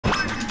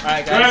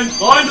Alright, guys.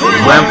 Grand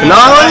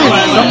finale!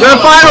 Grand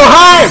final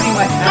hype!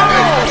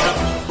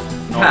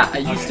 Pat, are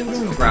you still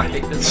doing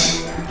graphic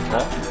design?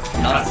 What?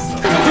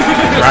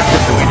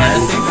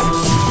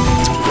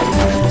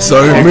 So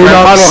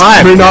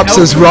MoonUps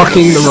is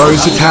rocking the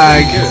Rosa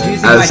tag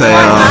as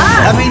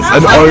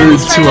an ode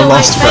to a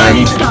lost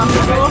friend.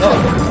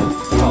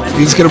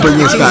 He's gonna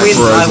bring us back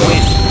for Rosa.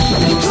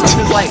 This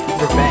is like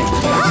revenge.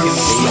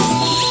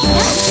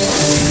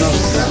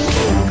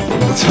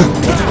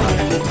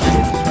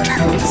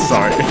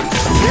 Sorry.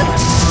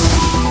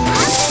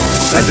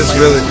 I just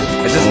really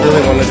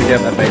wanted to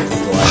get my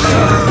bases to life.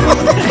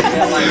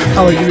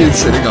 How long have you been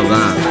sitting on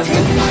that?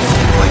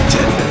 Like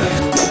 10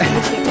 minutes.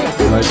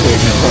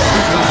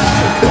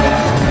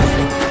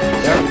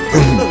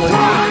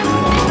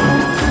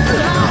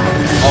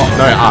 Oh,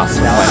 no, us.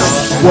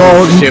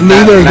 Well, Shit,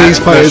 neither of these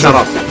players shut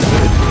up.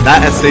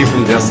 That SD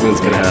from Justin's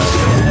gonna hurt.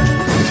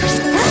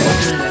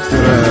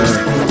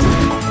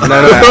 No, I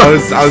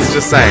was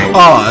just saying.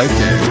 Oh,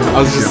 okay. I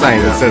was just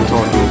saying instead of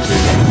talking to you.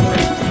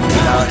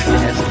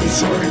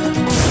 Sorry.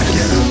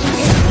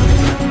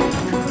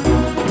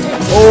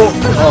 Oh,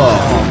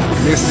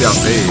 missed the up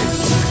B.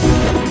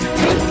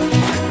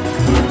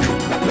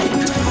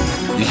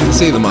 You can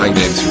see the mind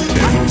games from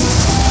Tim.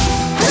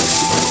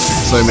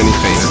 So many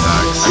feint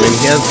attacks. I mean,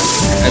 he has,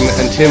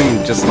 and Tim,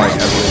 just like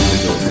as an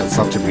individual, has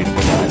such a beautiful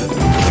mind.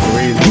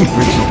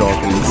 Richard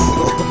Dawkins.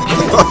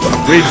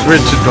 Reads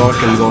Richard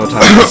Dawkins all the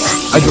time.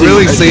 I can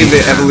really see the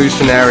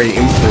evolutionary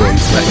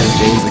influence that his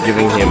genes are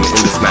giving him in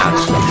this match.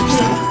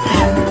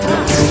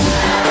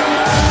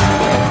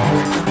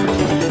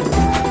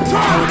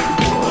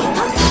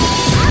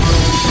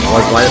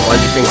 Why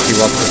do you think he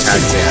wants to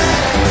tag CA?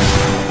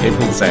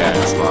 People say I'm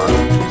smart.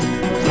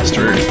 It's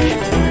true.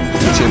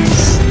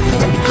 Tim's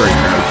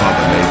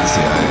great-grandfather made the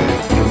CIA.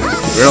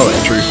 Really?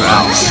 True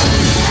facts.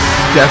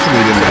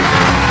 Definitely didn't make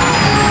that.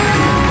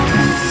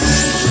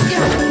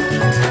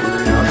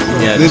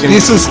 Yeah,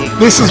 this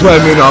is where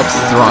MoonUps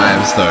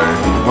thrives, though.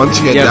 Once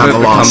you get down the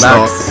last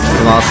stock.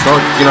 The last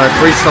stock, you know,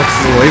 3 stocks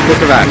is a lead.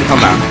 Look at that,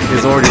 comeback.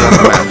 He's already won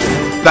the match.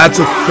 That's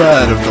a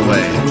third of the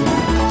way.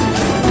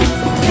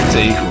 It's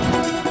equal.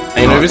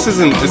 And, you know, this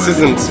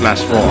isn't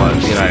Smash 4.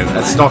 You know,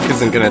 a stock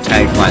isn't gonna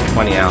take like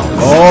 20 hours.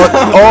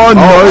 Oh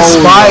no,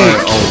 Spike!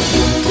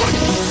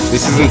 No,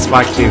 This isn't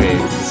Spike TV.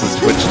 This is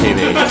Twitch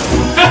TV.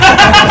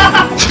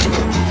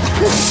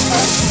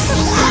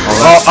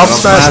 Up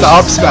smash to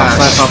up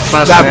smash. Up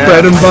smash that nair.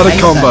 bread and butter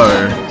combo.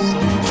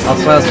 Up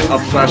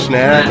smash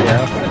nair,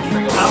 yeah.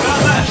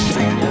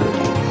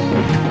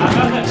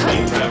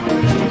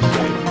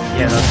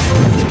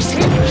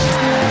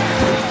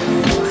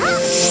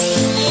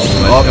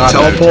 Oh,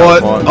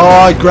 teleport.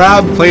 Oh,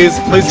 grab. Please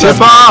Tipper.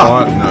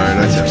 teleport. No,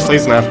 no tipper.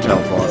 Please no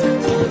teleport.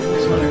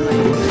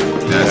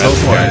 Yeah,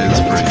 teleport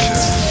is pretty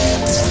shit.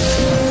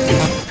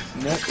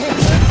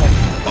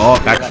 Oh,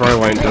 Back throw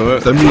won't do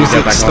it. the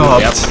music Back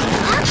stopped. Yep.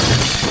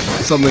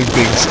 Something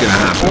big's gonna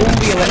happen.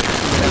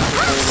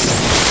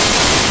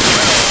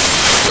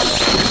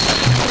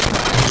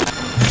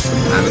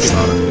 And it's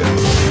not. Yeah.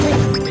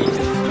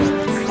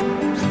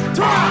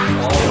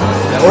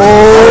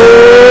 Oh!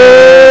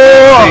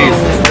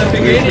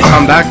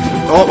 Come back.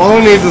 All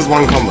he needs is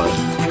one combo.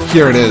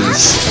 Here it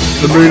is.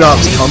 The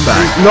MoonUps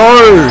comeback.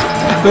 No!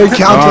 No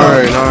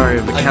counter. No,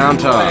 the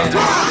counter.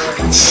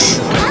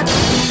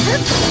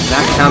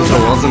 That counter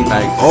wasn't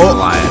baked. Oh.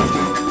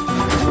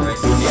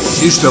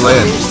 He's still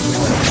in.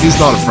 He's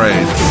not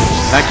afraid.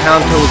 That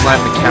counter was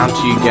like the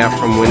counter you get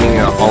from winning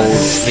an old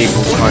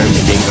people's home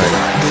bingo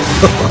night.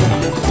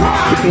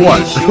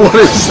 What? What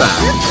is that?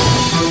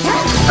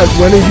 And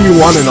when have you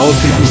won an old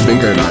people's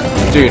bingo night?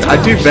 Dude, I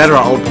do better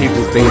at old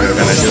people's bingo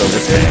than I do at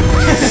this game.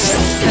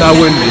 That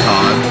wouldn't be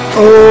hard.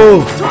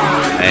 Oh!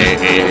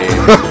 Hey.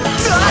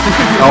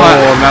 Oh,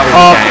 that was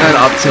up game. and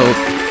up tilt.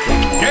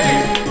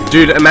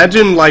 Dude,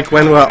 imagine like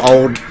when we're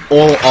all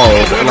old,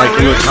 and like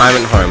in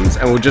retirement homes,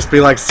 and we'll just be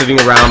like sitting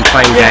around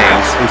playing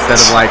games instead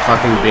of like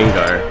fucking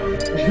bingo.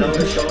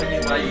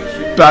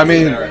 But I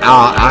mean,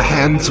 our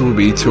hands will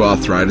be too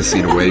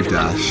arthritis-y to wave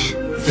dash.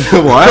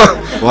 What?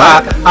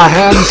 Our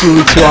hands will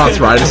be too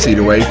arthritis-y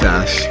to wave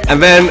dash.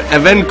 And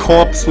then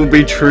Corpse will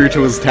be true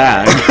to his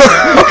tag.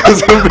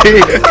 Because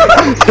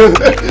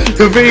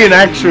he'll be an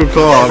actual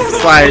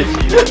corpse, like...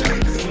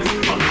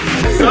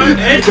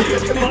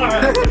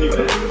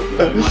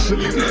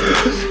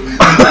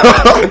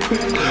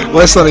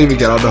 Let's not even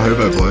get on the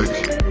hobo bloke.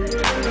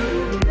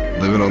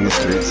 Living on the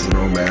streets as an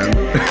old man.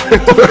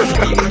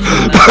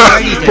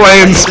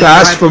 Playing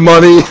Smash for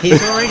money.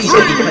 He's already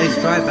said he plays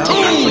dry battle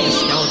like a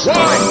skeleton.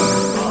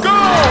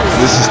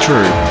 This is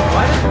true.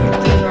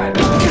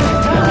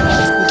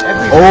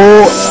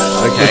 Oh,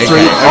 Okay.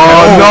 three. Okay.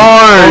 Oh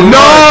no!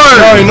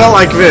 No, not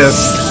like this.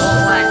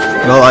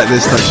 Not like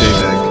this touch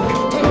anything.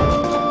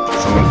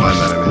 Someone find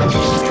that image.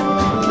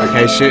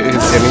 Okay, shit,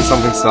 he's getting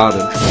something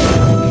started.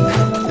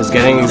 He's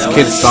getting his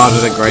kids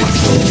started at grade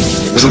school.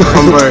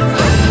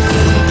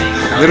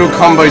 Little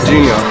combo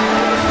junior.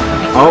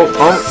 Oh,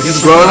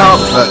 he's grown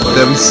up.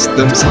 Them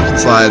sucking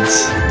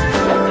slides.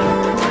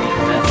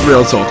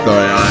 real talk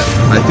though,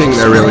 I think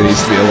there really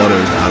needs to be a lot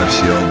of out of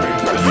shield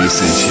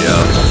usage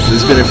here.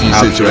 There's been a few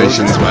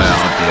situations where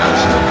I'd be out of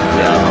shield could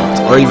really helped,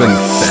 or even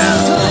fair.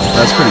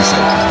 That's pretty safe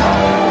as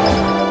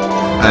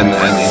well. And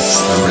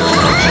it's a really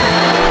good option.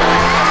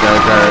 Go,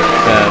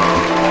 fair.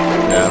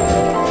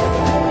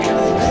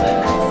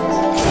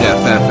 Yeah,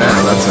 fair.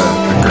 That's a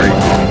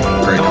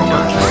great combo.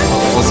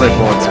 Also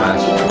forward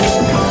smash.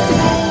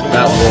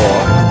 That Raw.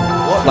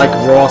 Like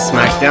Raw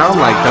SmackDown,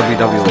 like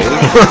WWE.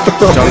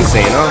 John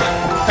Cena.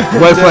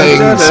 We're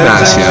playing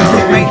Smash, yeah.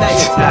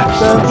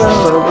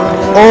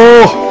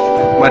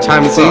 Oh! My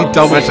time is up.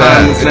 double My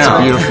time is now.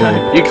 It's beautiful.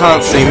 You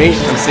can't see me,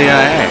 I'm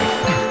CIA.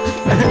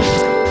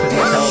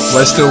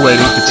 We're still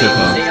waiting for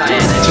Tipper.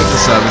 Tipper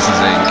Services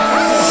Inc.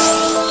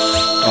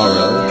 Oh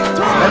really?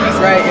 That'd be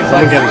great if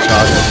I'm getting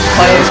charged.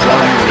 players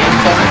got like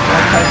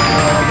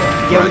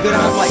yeah, we're gonna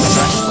have like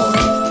Smash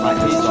like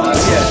these guys.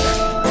 Yeah.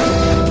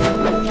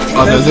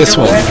 Oh no, this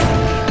one.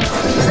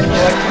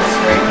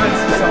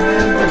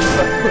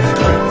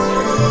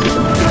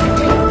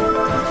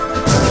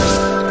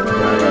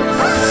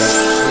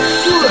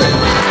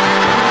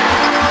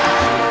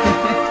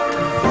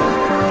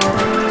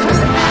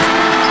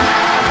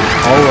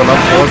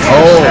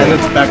 Oh, and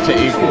it's back to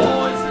equal.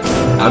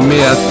 I'm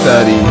me at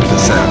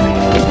 30%.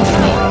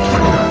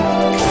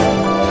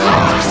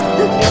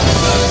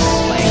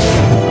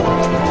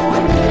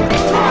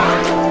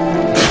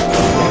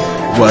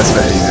 Worst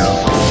behavior.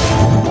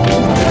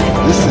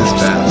 This is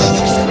best.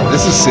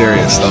 This is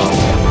serious stuff.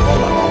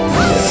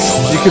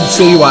 You can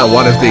see why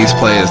one of these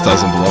players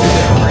doesn't belong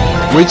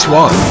here. Which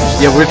one?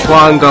 Yeah, which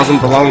one doesn't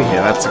belong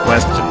here? That's the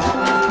question.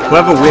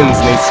 Whoever wins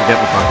needs to get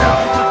the fuck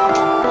out.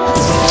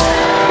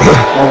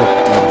 Oh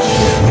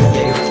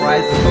shit.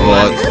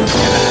 What?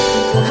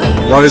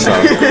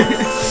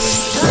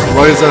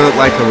 Rosa,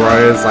 like a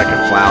rose, like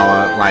a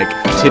flower, like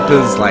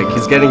Tipper's, like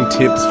he's getting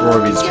tips for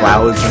all of his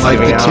flowers. Like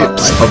the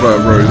tips of a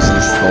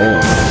rose's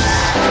thorn.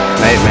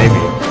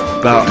 Maybe.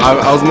 But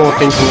I was more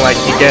thinking like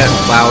you get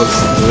flowers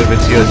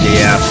delivered to your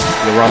GF,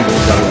 the Rumble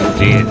Jungle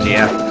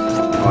GF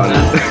on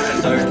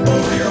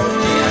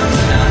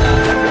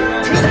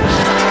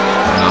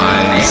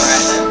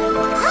Nice.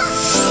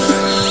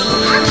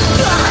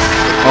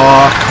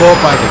 Oh, caught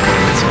by the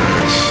forward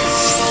smash.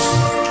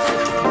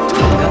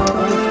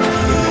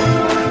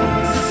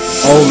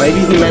 Oh, maybe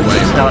he meant to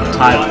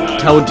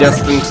tell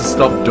Justin to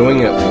stop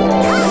doing it.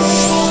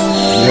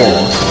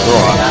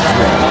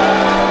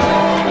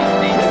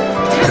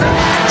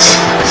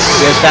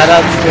 Yeah,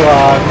 shoutouts to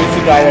who's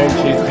the guy named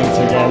Cheese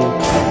Pizza again?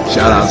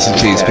 Shoutouts to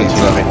Cheese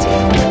Pizza.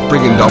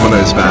 Bringing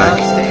Domino's back.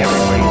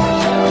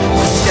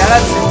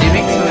 Shoutouts to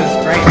Dimmick, who was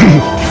great.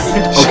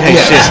 Okay,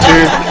 Yeah. shit,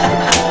 dude.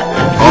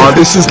 Oh,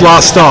 this is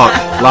last stop.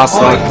 Last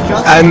one.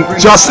 And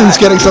Justin's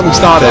getting something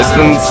started.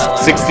 Justin's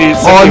 60,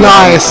 71. Oh,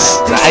 nice.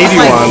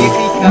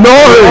 81. No!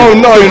 Oh,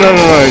 no,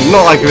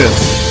 not like this.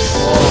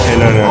 Okay,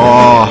 no.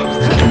 Oh,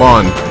 come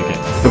on.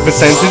 The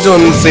percentage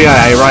on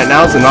CIA right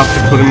now is enough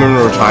to put him in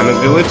a retirement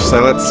village,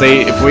 so let's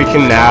see if we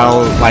can now,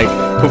 like,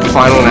 put the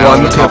final nail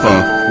on the coffin.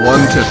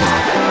 One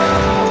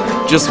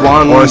tipper. Just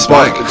one. Or a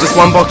spike. Just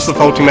one box of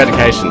faulty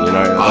medication, you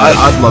know.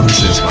 I'd love to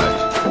see a spike.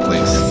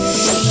 Please.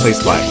 Please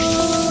spike.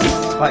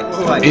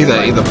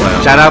 Either player.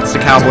 Shoutouts to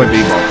Cowboy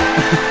Bebop.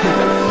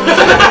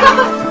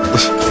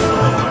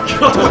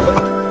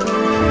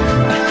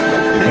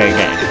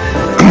 Okay.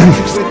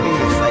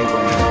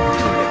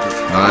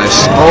 Nice.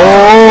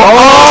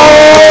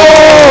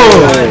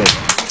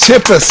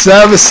 Tipper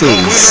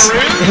Services.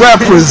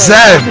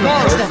 Represent.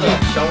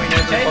 Showing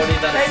everybody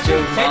that it's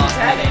still Marth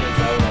and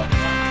Zelda.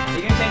 Are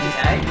you gonna change your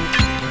tag?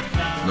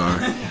 No.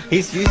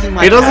 He's using my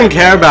He doesn't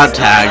care about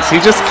tags. He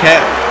just.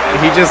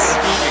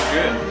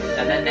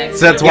 And then next.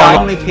 So that's Yeah, I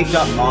one. only picked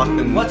up Marth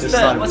and What's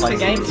decided the to play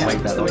game something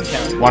count? like Story that.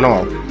 count.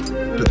 1-all.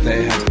 But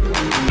they have.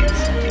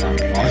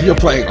 Oh, you're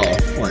playing off.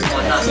 Like, Oh,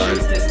 no, offside.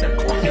 it's distant.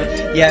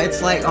 Yeah,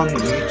 it's like on you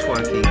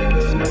twerking.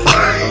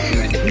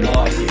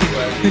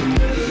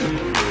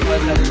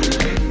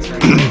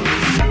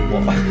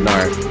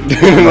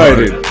 No,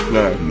 dude.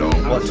 No.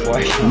 What's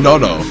twerking? No.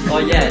 Oh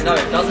yeah, no,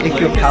 it doesn't. If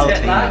you're Lucas get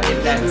Palatine. that,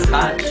 if that's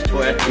touch,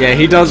 twerk. Yeah,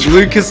 he does.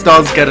 Lucas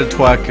does get a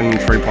twerk in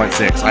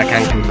 3.6. I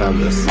can confirm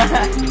this.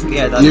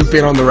 Yeah, that's... You've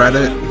been on the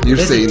Reddit. You've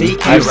There's a seen.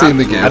 DK You've seen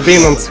the rap. gifs. I've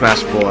been on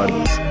Smashboard.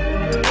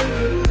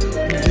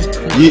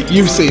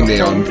 You've seen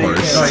Neon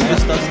posts. No, he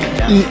just does the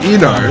down. You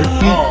know.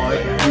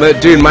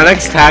 But dude, my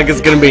next tag is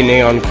gonna be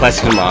Neon ?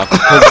 Because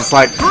it's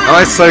like, am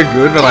I so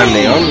good that I'm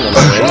Neon?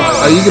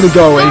 Are you gonna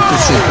go away for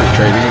secret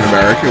trading in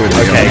America with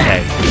Neon?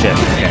 Okay. Shit.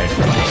 Okay.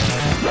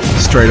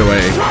 Straight away.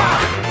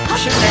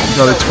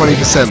 Got a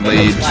 20%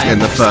 lead in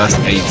the first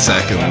 8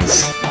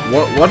 seconds.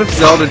 What if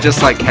Zelda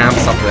just like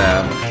camps up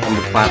there on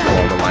the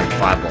platform and like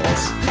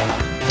fireballs?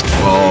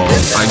 Well,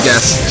 I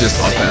guess just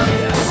up there.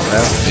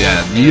 Yeah,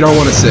 you don't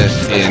want to sit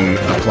in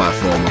a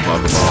platform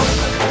above the bar.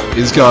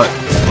 He's got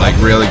like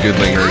really good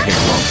lingering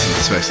hitboxes,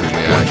 especially in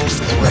the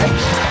actions.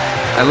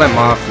 I let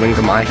Marth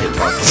linger my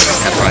hitbox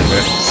after I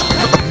moves.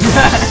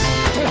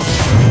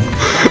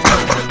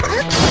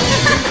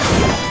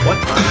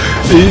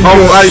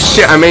 Oh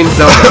shit! I mean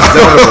Zelda.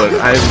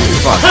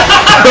 Fuck.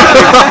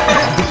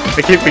 I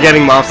keep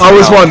forgetting Marth's I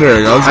was guy.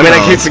 wondering. I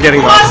keep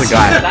forgetting Marth's the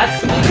guy.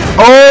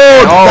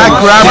 Oh, that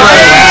grab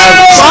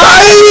rate!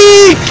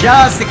 Spike!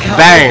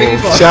 Bang!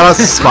 Shout out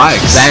to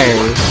Spikes. Bang!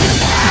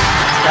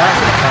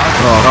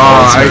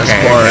 Oh,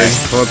 Okay. boring.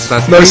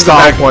 That's No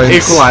star points.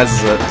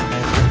 Equalizes it.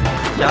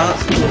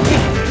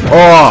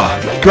 Oh,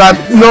 grab.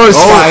 No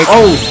Spike.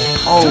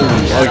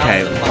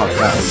 Okay. Fuck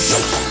that.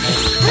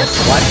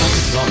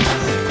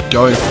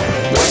 Going.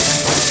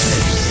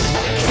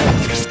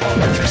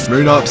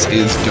 MoonUps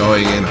is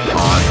going in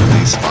hard for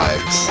these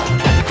spikes.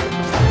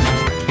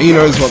 He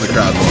knows what the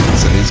crowd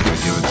wants and he's gonna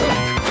give it to them.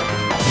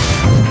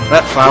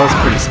 That flower's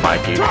pretty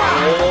spiky. No!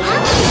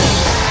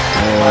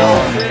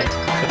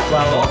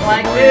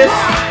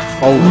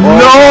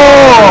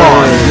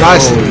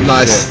 Nice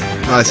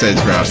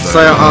edge grab though. So,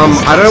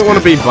 I don't want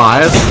to be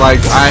biased. Like,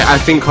 I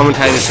think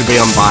commentators should be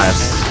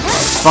unbiased.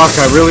 Fuck,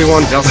 I really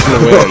want Justin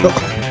to win.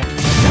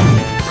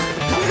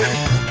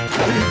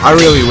 I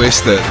really wish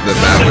that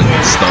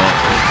would stop.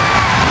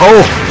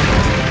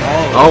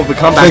 Oh, the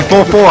comeback.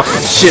 4-4.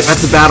 Shit,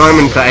 that's a bad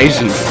omen for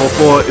Asians.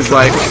 4-4 is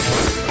like...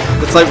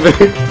 It's like the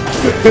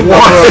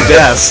number of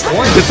death.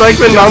 It's like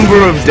the number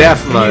of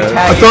death, though.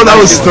 I thought that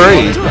was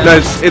 3. No,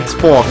 it's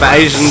 4 for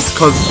Asians,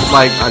 cause,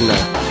 like, I don't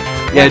know.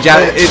 Yeah,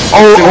 it's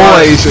all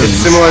Asians.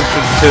 It's similar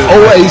to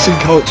all Asian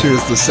culture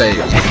is the same.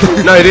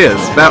 No, it is.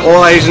 But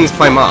all Asians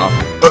play Marth.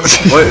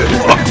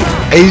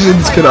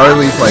 Asians can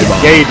only play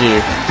Marth. Yeah, you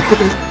do.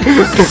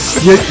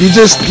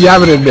 You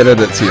haven't admitted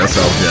it to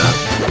yourself yet.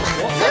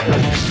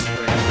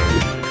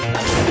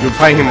 You'll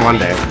play him one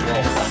day.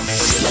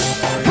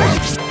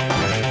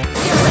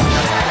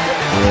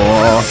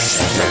 Oh.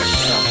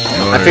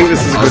 I think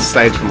this is a good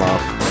stage for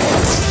Marth.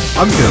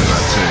 I'm feeling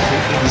that too.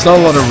 There's not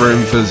a lot of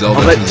room for Zelda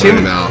But to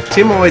zoom out.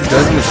 Tim always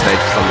goes in the stage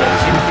for some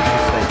reason.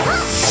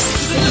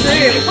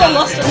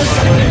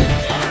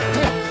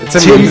 It's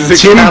a music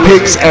Tim challenge.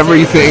 picks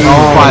everything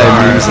via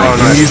music. Oh,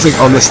 no. Music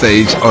on the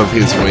stage of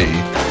his Wii.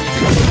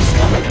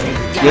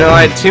 You know,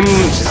 like, we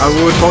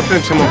were talking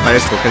to Tim on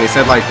Facebook and he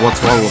said, like, what's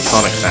wrong with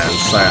Sonic fans?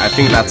 So I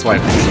think that's why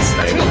he picks the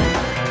stage.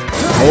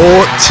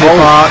 Oh,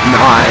 Tipper,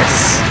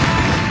 nice.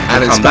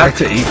 And it's Comeback.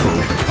 back to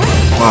equal.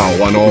 Wow,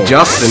 1-all.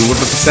 Justin, with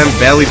the percent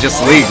barely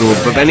just legal,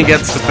 but then he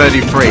gets to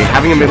 33,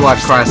 having a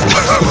midlife crisis.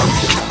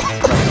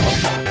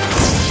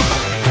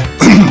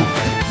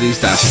 These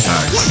dash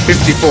attacks.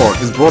 54,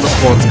 he's bought a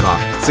sports car.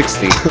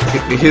 60,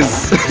 his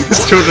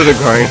children are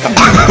growing up.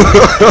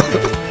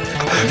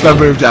 That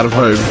moved out of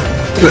home.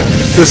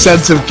 The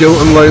sense of guilt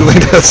and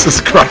loneliness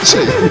is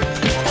crushing.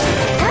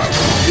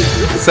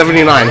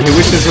 79, he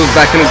wishes he was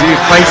back in his youth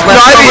playing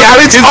Smash 90,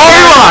 and it's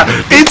over!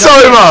 It's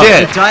over!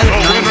 Yeah. Died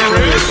at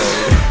 93 years old.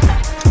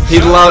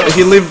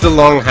 He lived a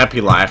long,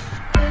 happy life,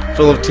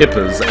 full of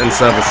tippers and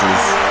services.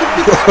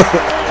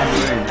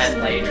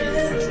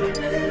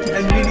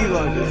 And mini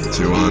loaders.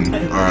 2-1.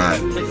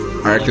 Alright.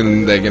 I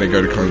reckon they're gonna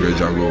go to Congo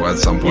Jungle at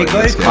some point. Yeah, go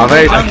in this to game. Are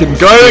they? I can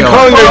Go to feel-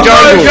 Congo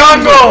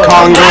Jungle!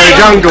 Congo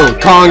Jungle!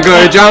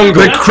 Congo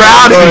Jungle! The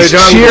crowd is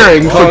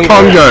cheering for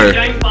Congo.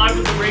 Game 5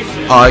 of the race.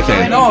 Oh,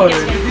 okay. No,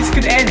 this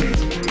could end.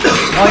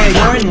 Oh yeah,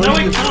 you're in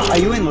losers. Are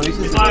you in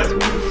losers?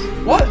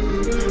 What?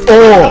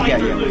 Oh! Yeah,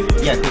 yeah.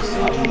 Yeah, because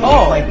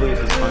Oh. played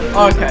losers.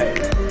 Okay.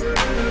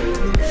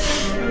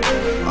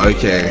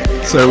 Okay.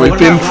 So we've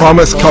been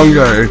promised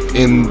Congo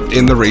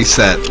in the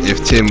reset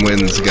if Tim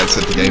wins gets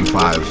it to game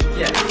 5.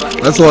 Yeah.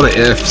 That's a lot of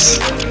ifs.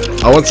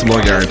 I want some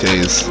more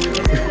guarantees.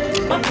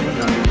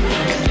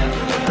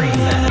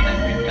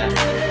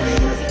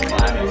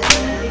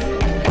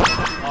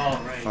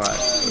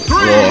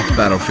 Oh,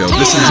 Battlefield.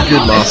 This is a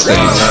good last stage.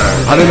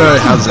 I don't know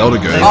how Zelda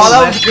goes. Oh,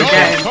 that was a good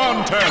game.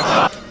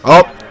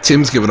 Oh,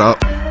 Tim's given up.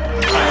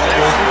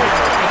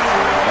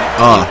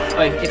 Ah,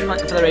 Wait, if for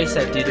the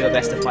reset, do you do a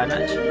best of 5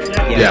 match?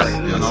 yeah.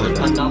 Another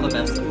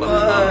best of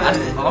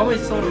I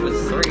always thought it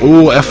was 3.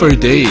 Ooh,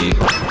 FOD.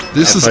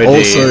 This is FOD.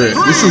 also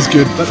this is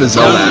good for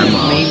Zelda and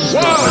Marth.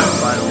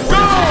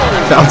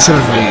 Fountain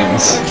of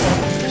memes.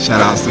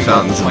 Shout outs to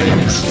Fountains of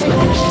memes.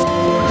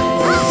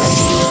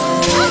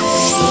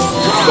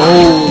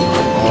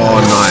 Oh,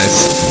 nice.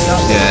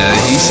 Yeah,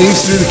 he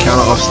seems to do the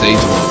counter off stage a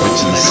lot,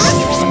 which is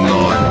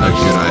not a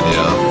good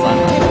idea.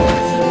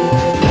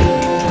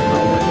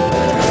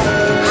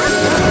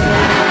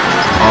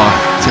 Oh,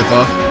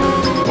 Tipper.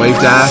 Wave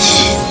dash.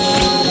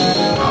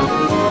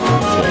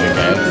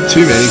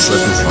 Too many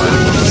slip and slide,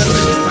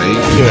 honestly. I think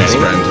he just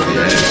ran to the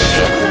edge.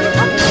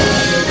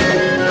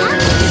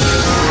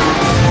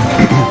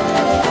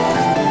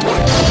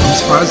 I'm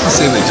surprised to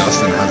see that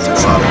Justin hasn't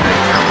started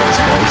making out those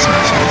forward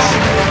smashes.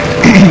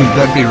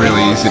 That'd be really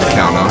easy to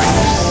counter.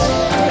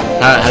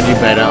 How do you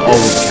better? Oh,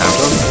 with the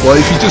counter? Well,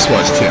 if you just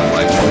watch Tim,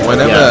 like,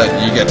 whenever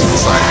you get to the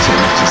side,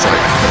 Tim's just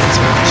like, forward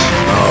smash.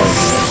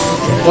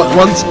 Well,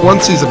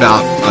 once he's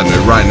about, I don't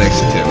know, right next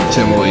to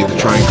Tim will either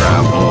try and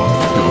grab or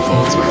do a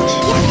forward smash.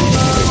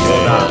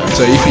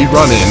 So if you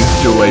run in,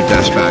 do a wave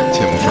dash back,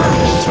 Tim will try and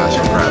forward smash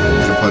or grab.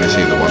 You can punish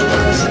either one of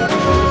those.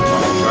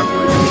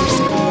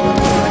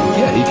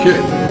 Yeah, he could.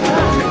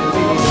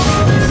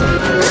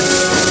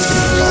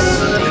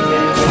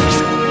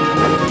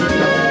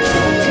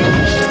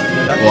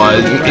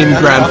 in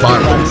grand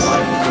finals.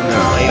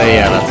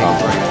 Yeah, that's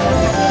awesome.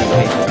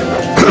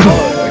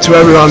 To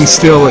everyone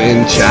still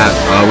in chat,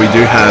 we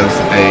do have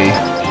a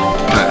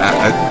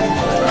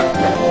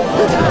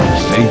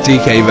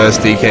DK vs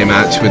DK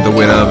match with the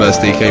winner vs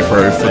DK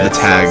Pro for the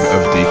tag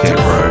of DK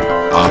Pro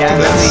after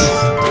this.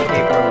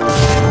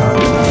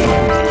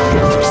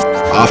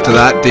 After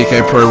that,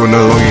 DK Pro will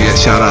no longer get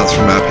shoutouts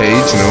from our page,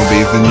 and it will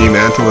be the new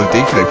mantle of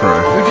DK Pro.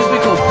 We'll just be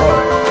called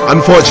Pro.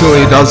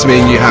 Unfortunately, it does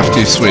mean you have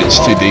to switch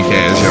to DK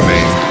as your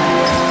main.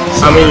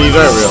 I mean, you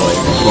don't really.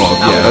 Well,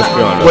 yeah. Let's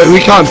be honest. We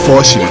can't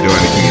force you to do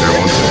anything you don't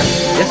want to.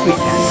 Yes, we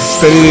can.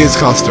 But it is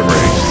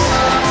customary.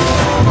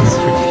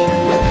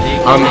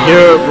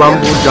 Here at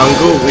Rumble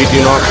Jungle, we do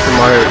not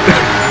promote.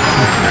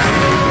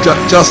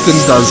 Justin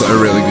does a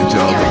really good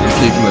job of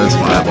keeping those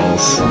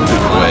fireballs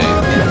away.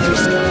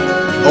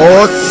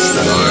 Oh,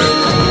 no.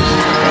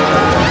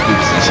 Good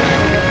position.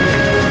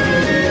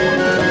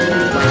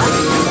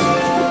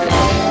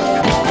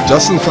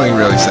 Justin's playing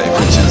really safe,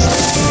 which is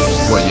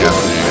what you have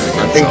to do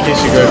against I think you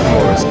should go for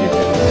more risky.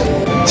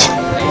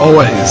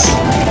 Always.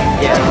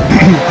 Yeah.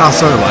 How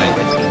so, like,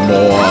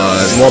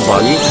 More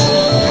buttons.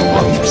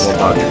 more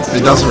buttons?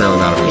 It doesn't really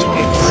matter which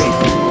one.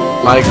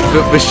 Like,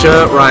 the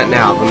shirt right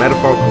now, the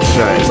metaphorical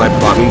shirt is like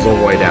buttons all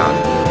the way down.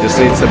 Just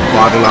needs to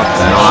button up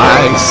that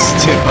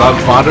Nice. shit.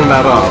 Button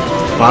that up.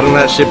 Button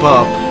that ship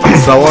up.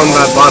 Sew on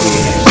that button.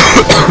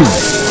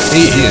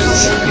 He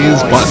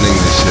is buttoning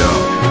this shit up.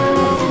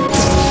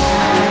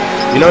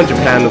 You know, in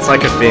Japan, it's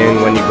like a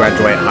thing when you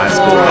graduate high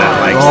school that,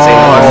 like,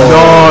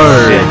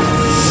 No.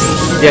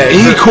 Yeah,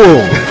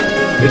 Equal.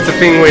 it's a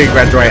thing where you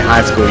graduate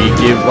high school. You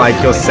give, like,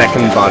 your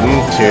second button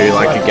to,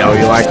 like, a girl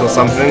you like or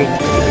something.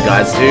 The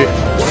guys do.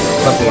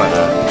 Something like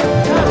that.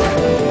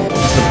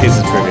 Just a piece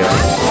of trivia.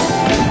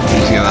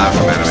 Did you get that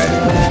from anime?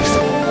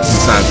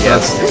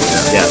 Yes.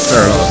 Yes.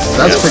 Fair enough.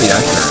 That's pretty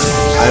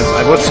accurate.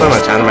 I've watched so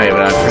much anime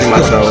that I pretty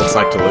much know what it's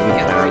like to live in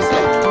Japan.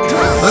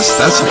 That's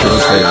the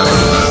coolest thing I've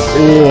ever done.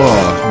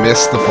 Oh,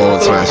 missed the forward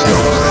smash, not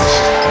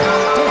punished.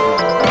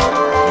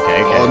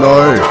 Okay. Oh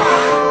no.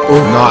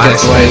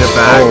 Nice. Way to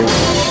back. Oh.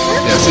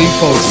 Yeah, see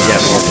forward smash.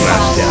 Yeah, forward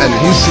smash, yeah. And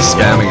he's just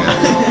spamming it.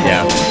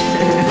 Yeah.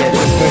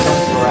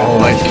 Oh,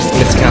 like,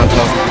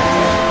 miscounter.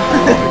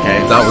 Okay.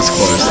 That was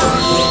close though.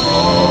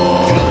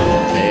 Oh.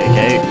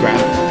 Okay, grab.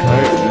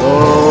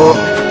 No.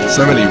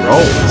 So many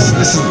rolls.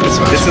 This isn't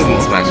Smash. This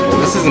isn't Smash 4.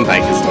 This isn't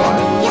Baker's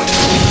Live.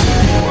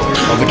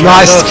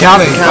 Nice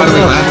counting. Finally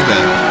landed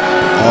that.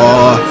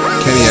 Oh,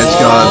 Kenny edge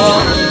guard.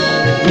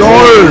 No,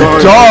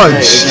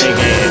 dodge.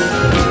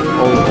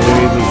 Oh,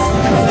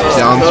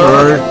 Down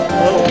throw.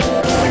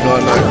 I got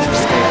no.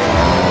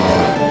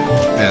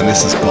 Man,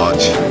 this is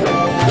clutch.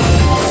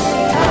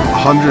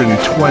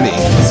 120.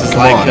 This is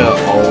like an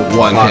old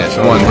one hit.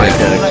 One like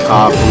hit. a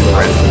car from the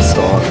rental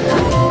store.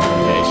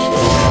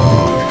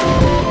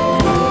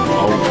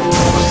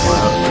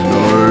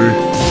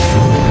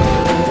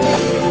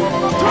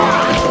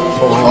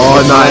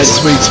 Oh, nice.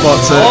 Sweet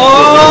spots it.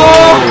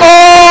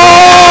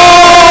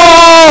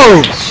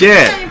 Oh!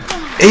 Shit!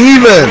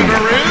 Even!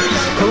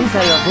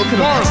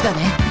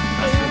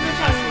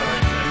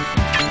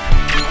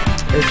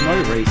 There's no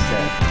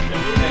reset.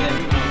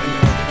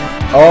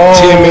 Oh!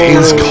 Tim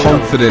is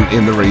confident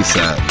in the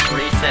reset.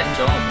 Reset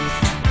jobs.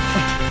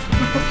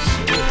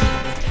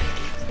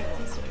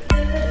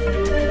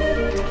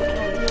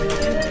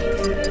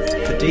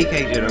 The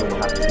DK Judo will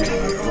have to be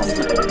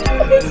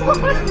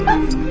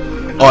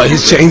Oh,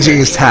 he's changing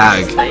his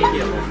tag.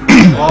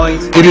 Oh,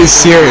 he's It is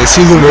serious.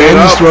 He's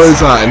avenged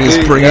Rosa and he's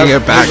bringing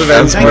it back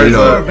as Thank you for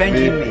Moto.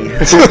 avenging me.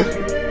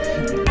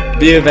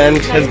 The event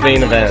has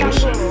been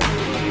avenged.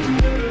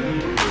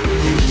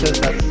 Says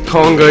that's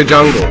Congo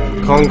Jungle.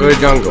 Congo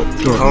Jungle.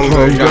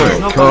 Congo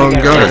Jungle.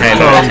 Congo. Okay,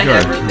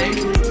 Congo.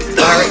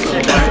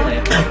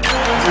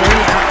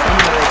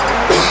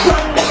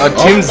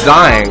 Tim's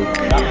dying.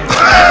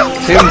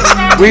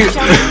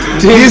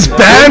 He's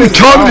banned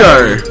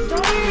Congo!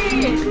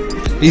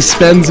 He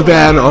spends a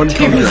ban on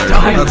Congo.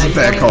 That's a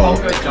fair call.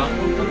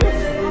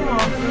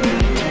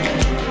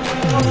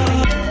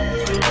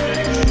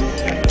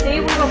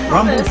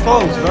 Rumble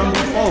Falls,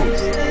 Rumble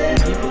Falls.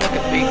 People like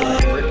a big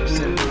rips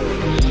and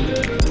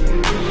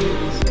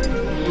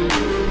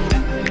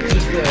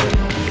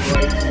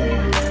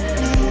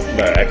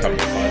No, I can't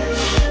be fine.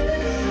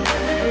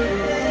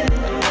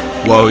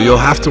 Well, you'll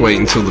have to wait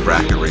until the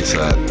bracket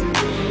reset.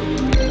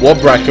 What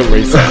bracket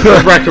reset?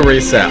 What bracket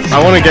reset?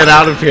 I want to get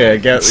out of here.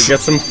 Get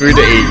some food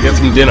to eat. Get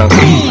some dinner.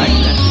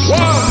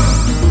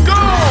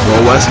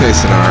 Well, worst case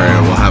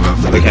scenario, we'll have it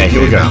for the Okay, here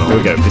we go. battle. Here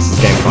we go. This is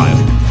game 5.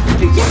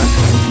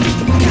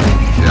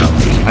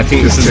 Yeah. I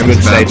think this is a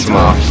good stage to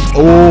Marth.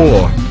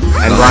 Oh!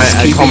 And nice.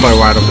 right, a combo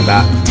right off the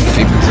bat.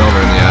 Keeping Zelda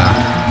in the air.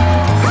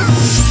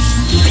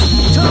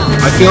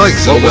 I feel like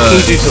Zelda... What can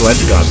you do to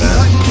ledge guard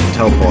there?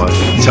 Teleport.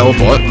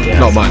 Teleport? Yeah.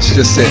 Not much,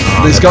 just sit.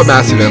 It's got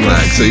massive end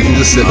lag, so you can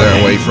just sit there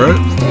and wait for it.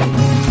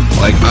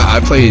 Like, I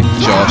played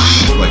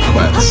Josh, like,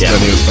 Quets, Yeah. when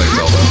he was playing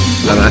Zelda.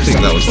 And I think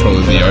that was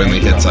probably the only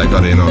hits I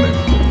got in on him.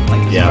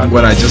 like,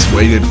 when I just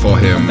waited for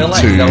him I feel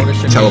like to Zelda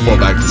should teleport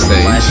be back to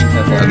stage,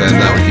 and then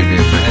that would give me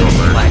a free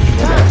combo. like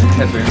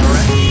her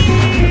boomerang.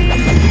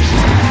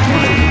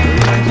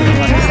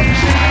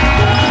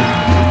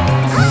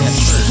 Yeah,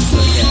 true.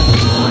 But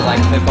yeah,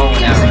 like her bow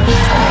and arrow.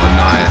 Oh,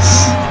 nice.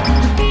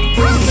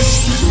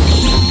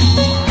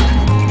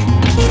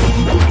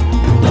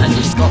 And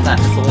she's got that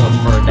sword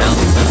for a down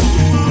smash.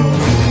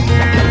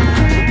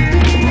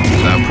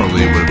 That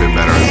probably would have been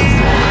better as a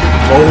forward.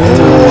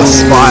 Oh,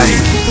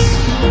 spike.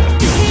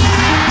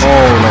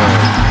 Oh no.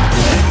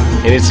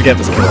 He needs to get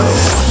this kill.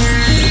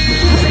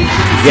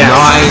 Yes.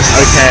 Nice.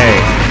 Okay.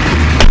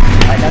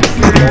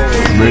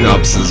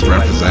 MoonUps is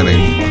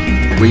representing.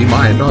 We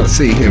might not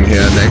see him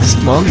here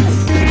next month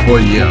or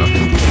year.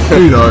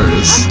 Who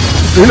knows?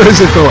 Who knows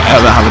if he'll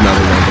ever have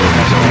another Rumble in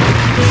the Jungle?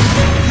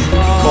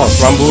 Of course,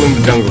 Rumble in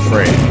the Jungle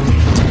 3.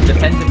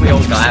 Depends if we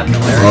all die of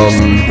malaria.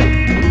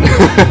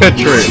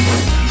 True.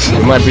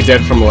 We might be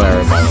dead from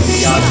malaria by then.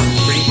 Yeah, I'm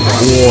pretty sure.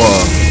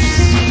 Whoa.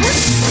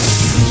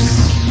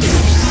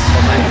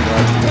 Oh my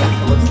god.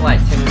 It looks like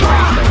Tim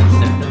already showing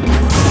symptoms.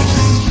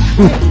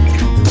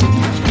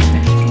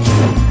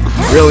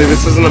 Really,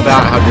 this isn't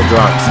about how good you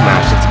are at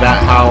Smash, it's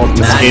about how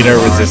mosquito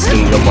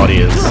resistant your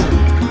body is.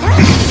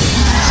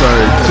 So,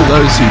 to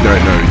those who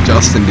don't know,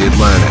 Justin did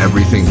learn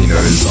everything he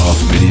knows off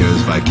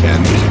videos by Ken.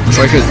 It's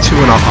like a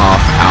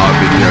 2.5-hour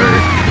video,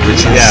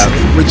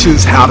 which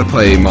is how to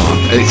play Marth.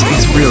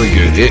 It's really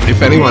good.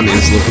 If anyone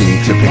is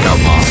looking to pick up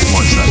Marth,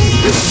 watch that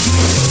video.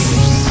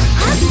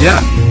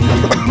 Yeah.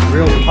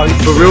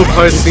 For real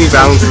posting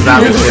balances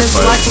out with There's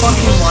hip like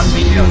fucking one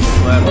video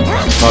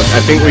Fuck,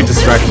 I think we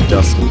distracted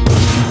Justin.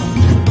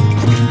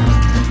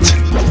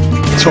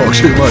 Talk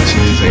too much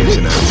in his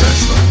ancient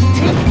ancestor.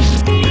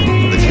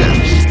 The Ken.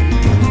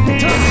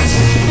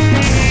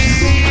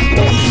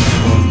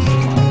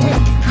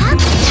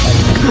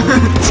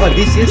 So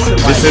this is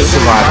Survivor. This is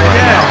Survivor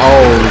right now.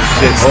 Oh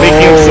shit,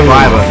 speaking of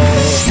Survivor,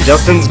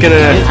 Justin's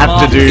gonna have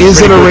to do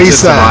Is it a pretty good to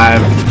reset? survive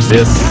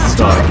this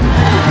stock.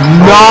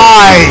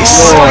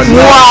 Nice! Oh,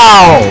 no.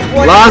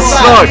 Wow! Last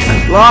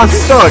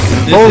stock!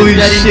 Holy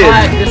shit!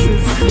 This is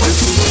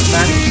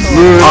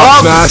Moon Up up!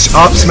 smash,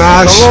 up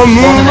smash! Come on,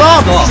 moon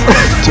up!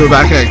 To a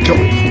backhand.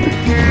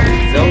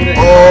 Zelda.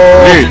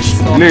 Oh!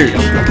 Nooch!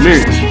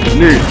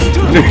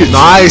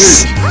 Nice!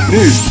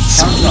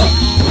 Thumbs up.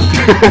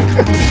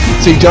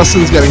 See,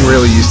 Justin's getting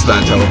really used to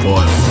that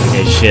teleport.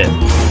 Okay, shit.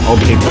 Old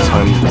people's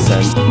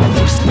 100%.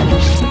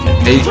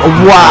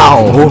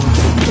 Wow!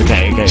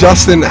 Okay.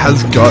 Justin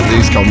has got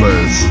these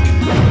combos.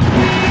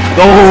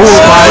 Oh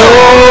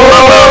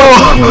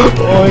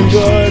my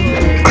god!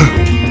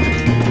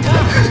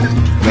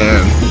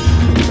 Man.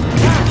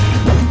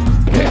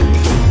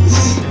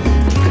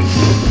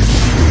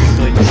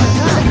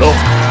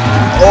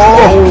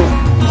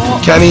 Oh!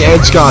 Can he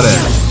edge guard it?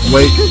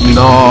 Wait,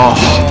 no.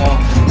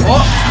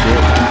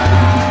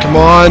 Come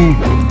on.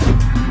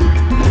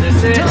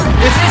 This is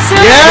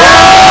Yeah!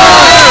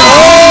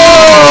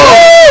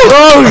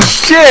 Oh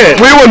shit!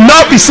 We will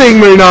not be seeing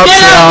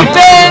MoonUps now.